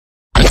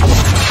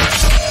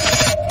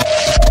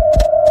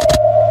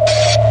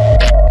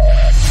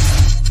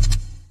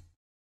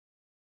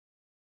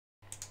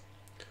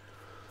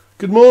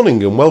Good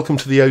morning and welcome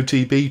to the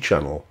OTB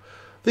channel.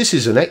 This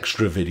is an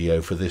extra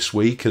video for this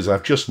week as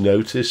I've just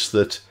noticed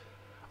that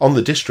on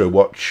the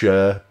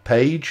DistroWatch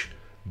page,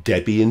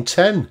 Debian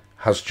 10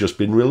 has just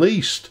been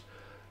released.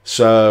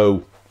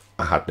 So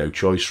I had no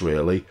choice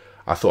really.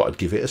 I thought I'd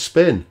give it a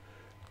spin.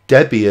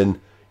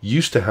 Debian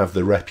used to have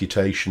the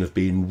reputation of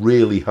being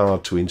really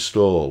hard to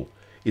install.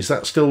 Is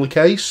that still the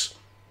case?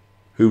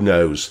 Who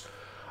knows?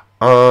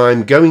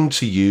 I'm going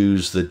to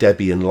use the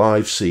Debian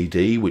Live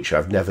CD, which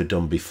I've never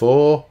done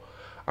before.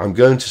 I'm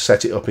going to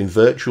set it up in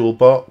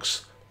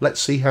VirtualBox.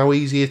 Let's see how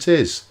easy it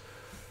is.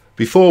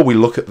 Before we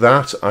look at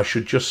that, I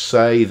should just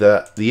say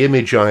that the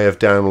image I have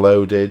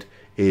downloaded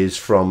is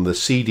from the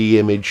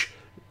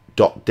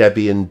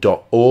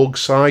cdimage.debian.org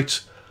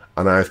site,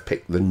 and I've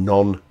picked the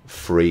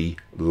non-free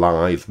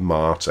Live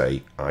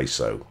Mate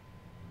ISO.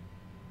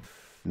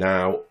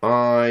 Now,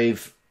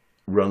 I've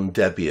run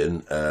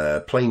Debian,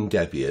 plain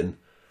Debian,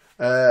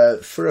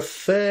 for a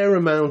fair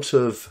amount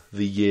of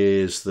the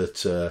years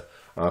that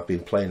I've been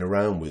playing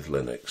around with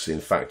Linux.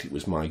 In fact, it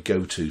was my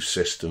go-to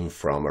system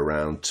from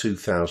around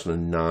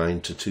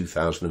 2009 to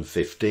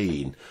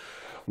 2015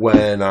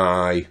 when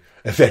I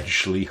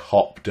eventually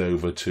hopped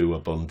over to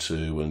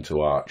Ubuntu and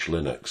to Arch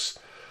Linux.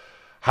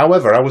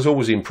 However, I was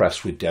always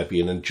impressed with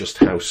Debian and just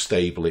how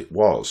stable it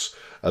was,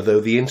 although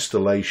the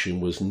installation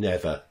was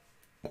never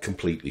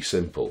completely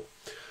simple.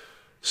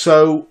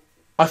 So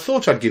I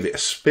thought I'd give it a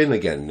spin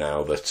again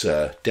now that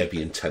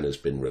Debian 10 has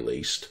been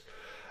released.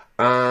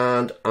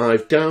 And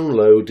I've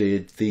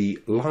downloaded the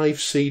Live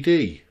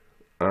CD,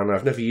 and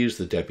I've never used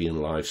the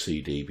Debian Live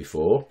CD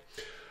before.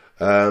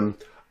 I've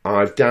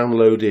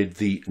downloaded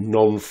the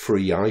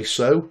non-free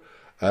ISO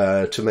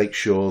to make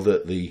sure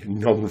that the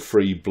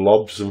non-free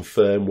blobs and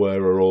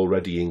firmware are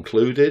already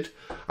included.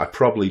 I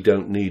probably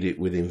don't need it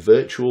within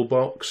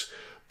VirtualBox,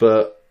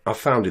 but I've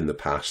found in the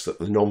past that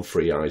the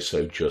non-free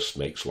ISO just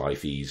makes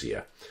life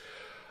easier.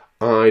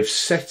 I've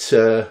set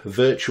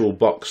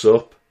VirtualBox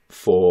up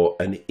for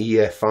an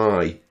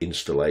EFI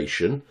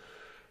installation,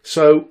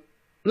 so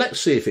let's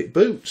see if it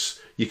boots.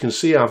 You can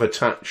see I've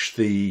attached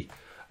the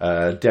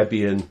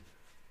Debian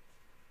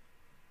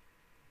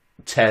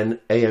 10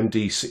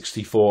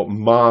 AMD64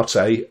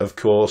 Mate, of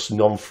course,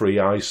 non-free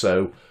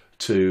ISO,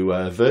 to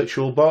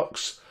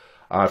VirtualBox.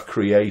 I've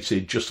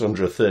created just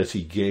under a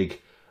 30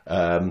 gig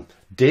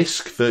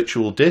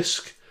virtual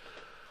disk.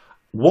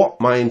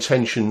 What my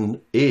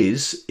intention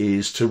is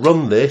to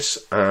run this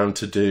and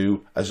to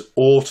do as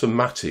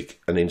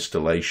automatic an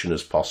installation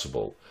as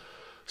possible.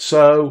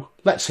 So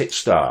let's hit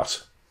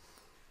start.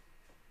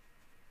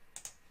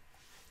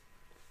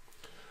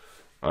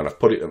 And I've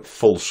put it at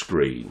full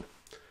screen.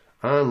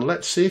 And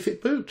let's see if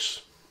it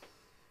boots.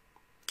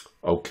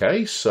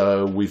 Okay,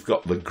 so we've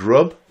got the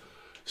grub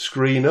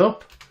screen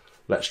up.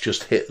 Let's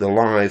just hit the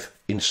live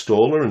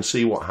installer and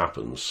see what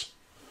happens.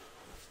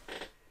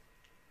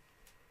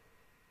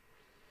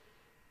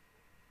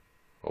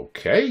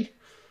 Okay,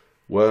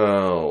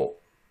 well,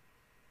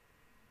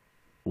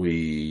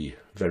 we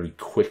very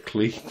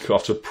quickly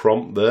got a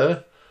prompt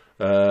there,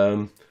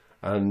 and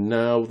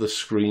now the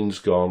screen's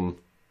gone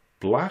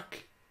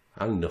black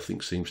and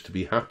nothing seems to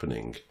be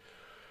happening.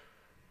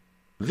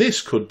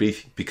 This could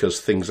be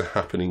because things are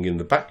happening in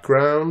the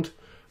background,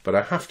 but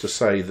I have to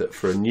say that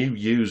for a new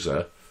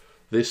user,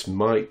 this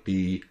might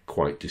be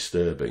quite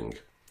disturbing.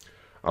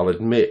 I'll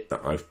admit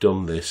that I've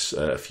done this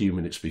a few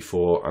minutes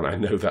before, and I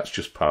know that's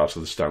just part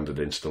of the standard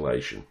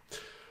installation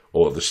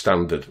or the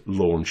standard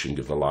launching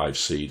of the Live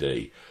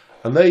CD.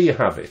 And there you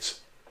have it.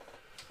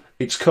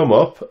 It's come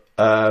up.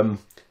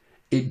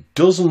 It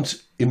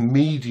doesn't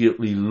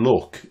immediately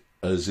look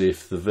as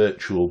if the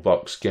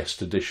VirtualBox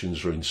guest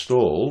editions are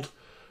installed,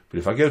 but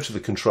if I go to the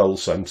control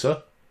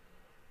center,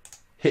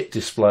 hit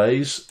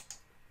displays,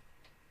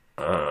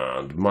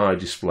 and my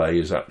display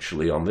is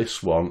actually on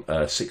this one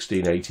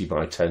 1680 by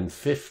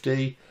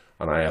 1050,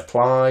 and I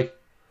apply.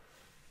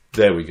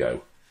 There we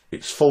go,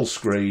 it's full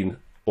screen,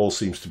 all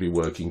seems to be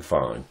working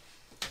fine,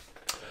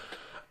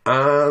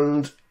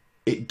 and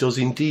it does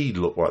indeed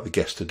look like the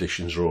guest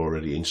editions are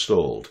already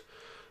installed.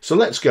 So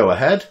let's go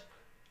ahead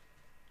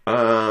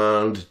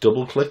and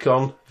double click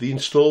on the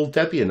install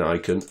Debian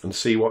icon and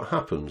see what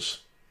happens.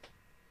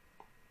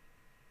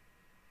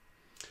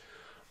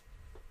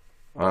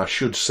 I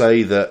should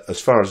say that as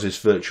far as this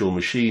virtual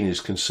machine is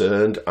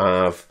concerned,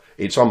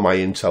 it's on my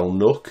Intel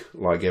NUC,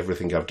 like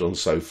everything I've done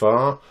so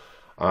far.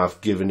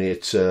 I've given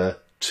it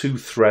 2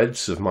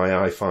 threads of my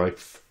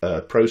i5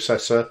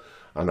 processor,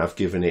 and I've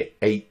given it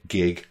 8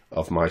 gig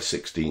of my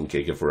 16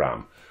 gig of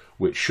RAM,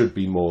 which should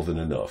be more than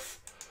enough.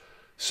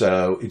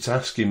 So it's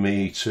asking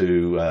me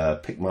to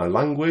pick my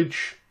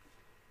language.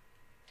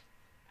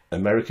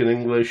 American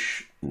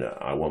English, no,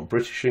 I want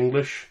British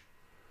English,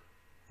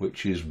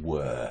 which is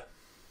where?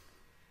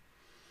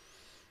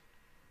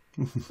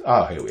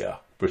 Ah, here we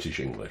are, British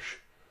English.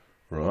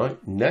 Right,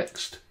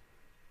 next.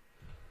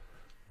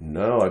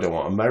 No, I don't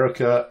want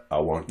America,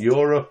 I want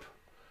Europe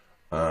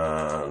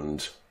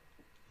and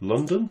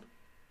London.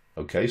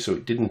 Okay, so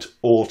it didn't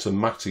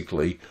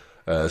automatically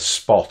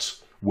spot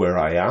where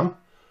I am,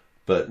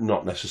 but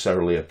not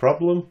necessarily a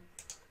problem.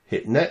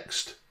 Hit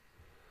next.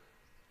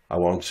 I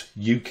want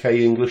UK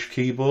English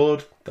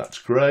keyboard. That's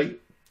great.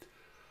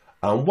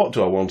 And what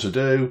do I want to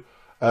do?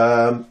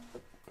 I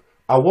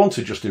want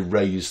to just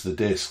erase the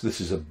disk. This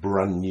is a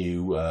brand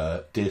new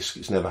disk.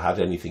 It's never had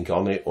anything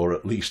on it, or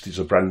at least it's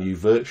a brand new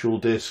virtual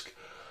disk.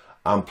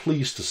 I'm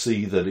pleased to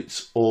see that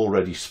it's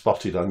already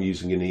spotted I'm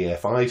using an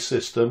EFI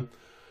system.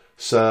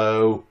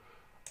 So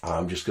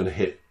I'm just going to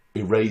hit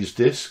erase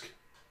disk.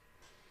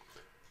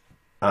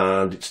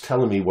 And it's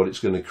telling me what it's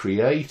going to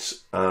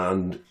create,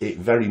 and it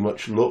very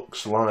much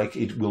looks like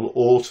it will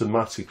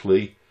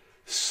automatically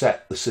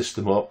set the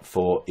system up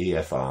for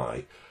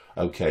EFI.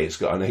 Okay, it's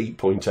got an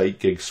 8.8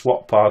 gig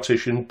swap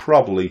partition,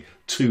 probably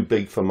too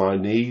big for my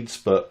needs,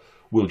 but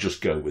we'll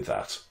just go with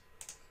that.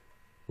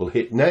 We'll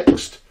hit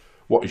next.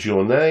 What is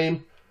your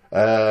name?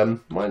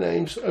 My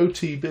name's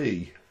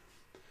OTB.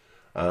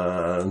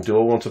 And do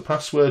I want a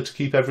password to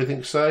keep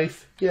everything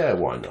safe? Yeah,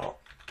 why not?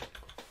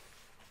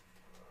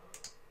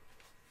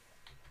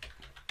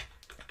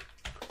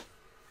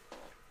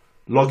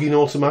 Login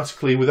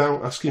automatically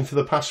without asking for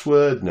the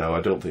password? No, I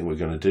don't think we're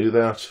going to do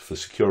that. For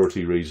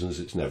security reasons,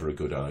 it's never a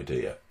good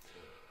idea.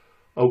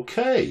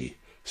 Okay,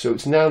 so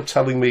it's now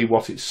telling me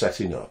what it's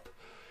setting up.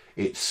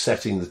 It's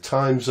setting the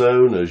time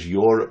zone as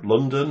Europe,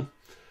 London.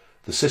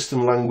 The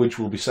system language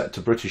will be set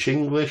to British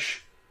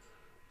English.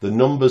 The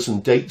numbers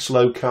and dates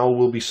locale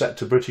will be set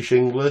to British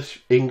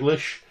English.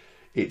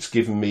 It's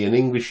given me an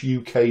English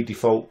UK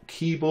default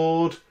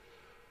keyboard.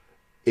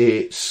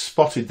 It's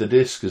spotted the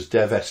disk as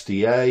dev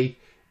SDA.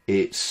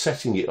 It's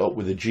setting it up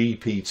with a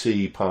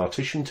GPT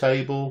partition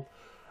table,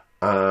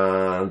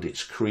 and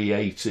it's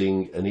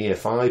creating an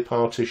EFI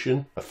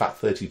partition, a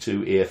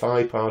FAT32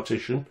 EFI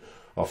partition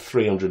of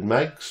 300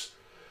 megs.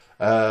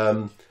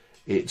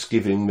 It's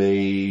giving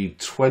me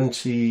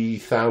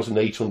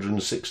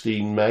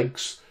 20,816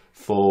 megs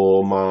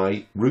for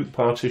my root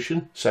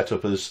partition, set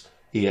up as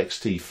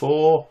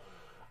ext4,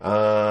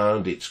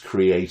 and it's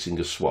creating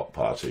a swap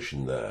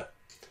partition there.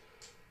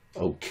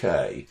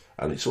 Okay,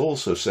 and it's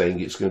also saying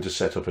it's going to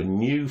set up a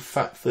new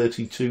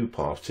FAT32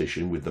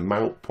 partition with the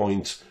mount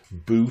point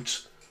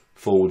boot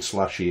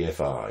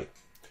 /EFI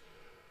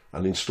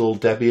and install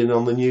Debian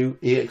on the new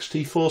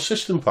ext4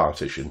 system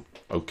partition.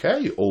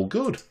 Okay, all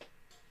good.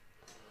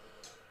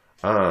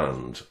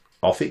 And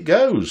off it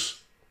goes.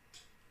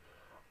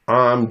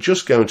 I'm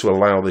just going to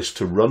allow this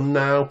to run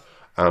now,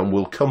 and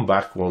we'll come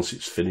back once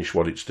it's finished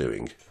what it's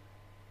doing.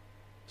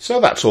 So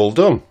that's all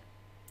done.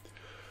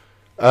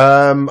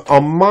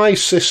 On my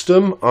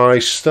system, I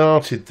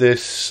started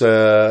this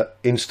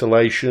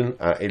installation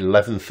at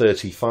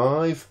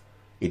 11:35.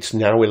 It's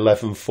now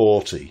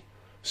 11:40,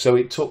 so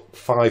it took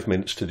 5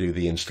 minutes to do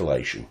the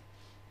installation.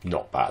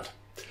 Not bad.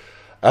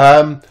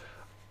 The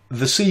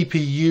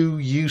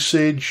CPU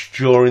usage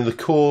during the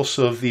course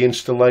of the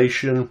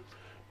installation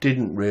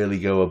didn't really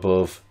go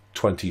above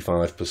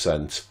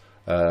 25%,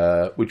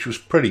 which was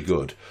pretty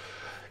good.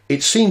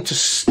 It seemed to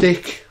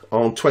stick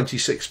on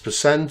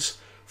 26%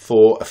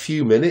 for a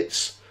few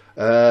minutes,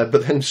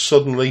 but then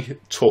suddenly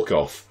took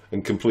off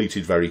and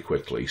completed very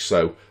quickly.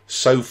 So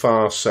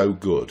far so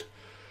good.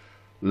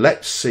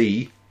 Let's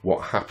see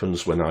what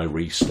happens when I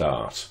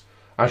restart.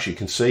 As you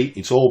can see,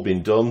 it's all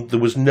been done. There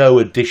was no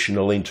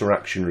additional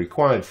interaction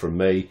required from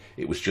me.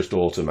 It was just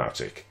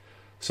automatic.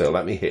 So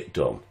let me hit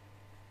done.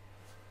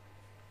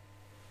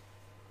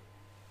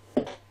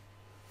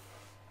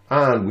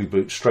 And we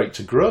boot straight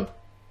to Grub.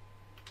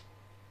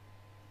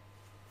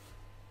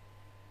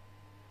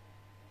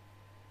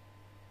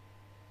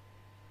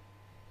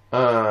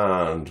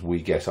 And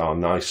we get our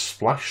nice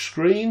splash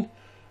screen,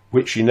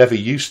 which you never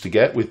used to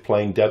get with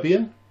plain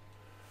Debian.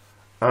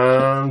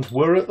 And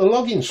we're at the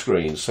login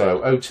screen.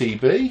 So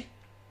OTB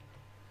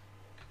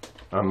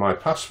and my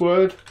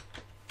password.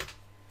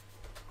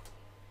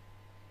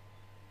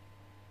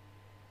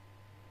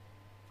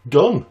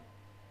 Done.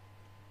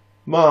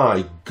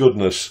 My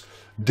goodness,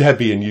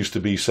 Debian used to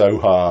be so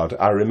hard.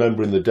 I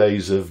remember in the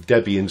days of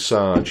Debian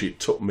Sarge, it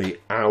took me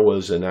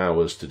hours and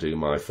hours to do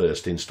my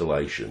first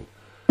installation.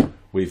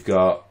 We've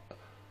got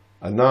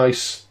a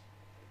nice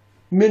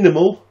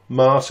minimal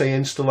Mate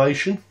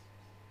installation.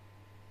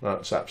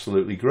 That's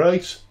absolutely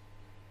great.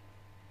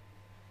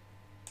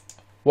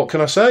 What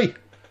can I say?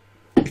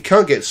 It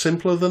can't get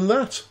simpler than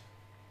that.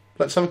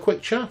 Let's have a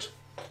quick chat.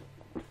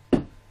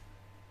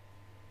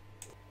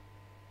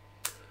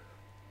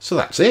 So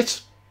that's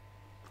it.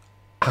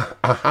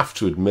 I have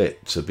to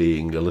admit to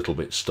being a little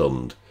bit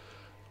stunned.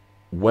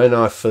 When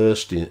I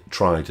first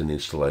tried an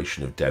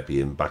installation of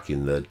Debian back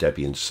in the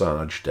Debian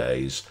Sarge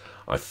days,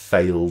 I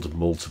failed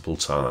multiple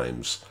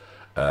times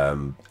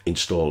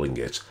installing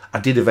it. I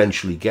did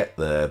eventually get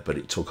there, but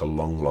it took a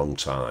long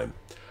time.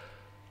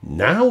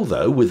 Now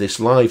though, with this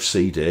live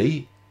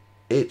CD,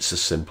 it's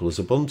as simple as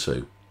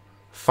Ubuntu.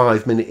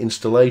 5-minute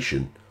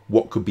installation.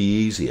 What could be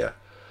easier?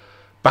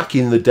 Back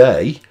in the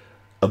day,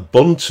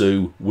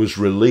 Ubuntu was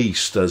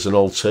released as an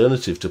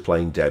alternative to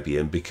plain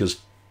Debian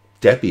because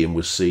Debian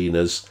was seen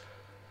as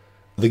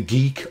the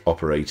geek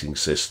operating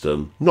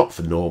system, not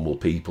for normal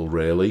people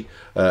really.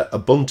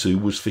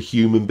 Ubuntu was for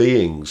human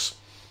beings.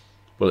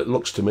 Well, it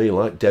looks to me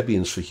like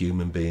Debian's for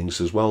human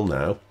beings as well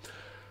now.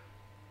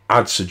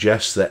 I'd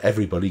suggest that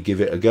everybody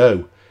give it a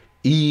go,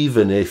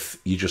 even if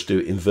you just do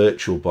it in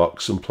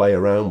VirtualBox and play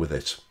around with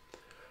it.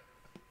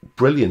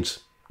 Brilliant,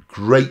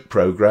 great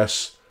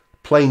progress,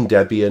 plain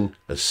Debian,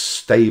 as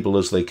stable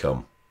as they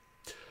come.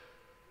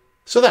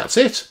 So that's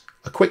it,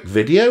 a quick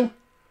video.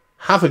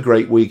 Have a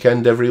great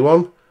weekend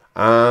everyone,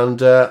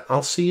 and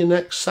I'll see you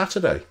next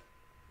Saturday.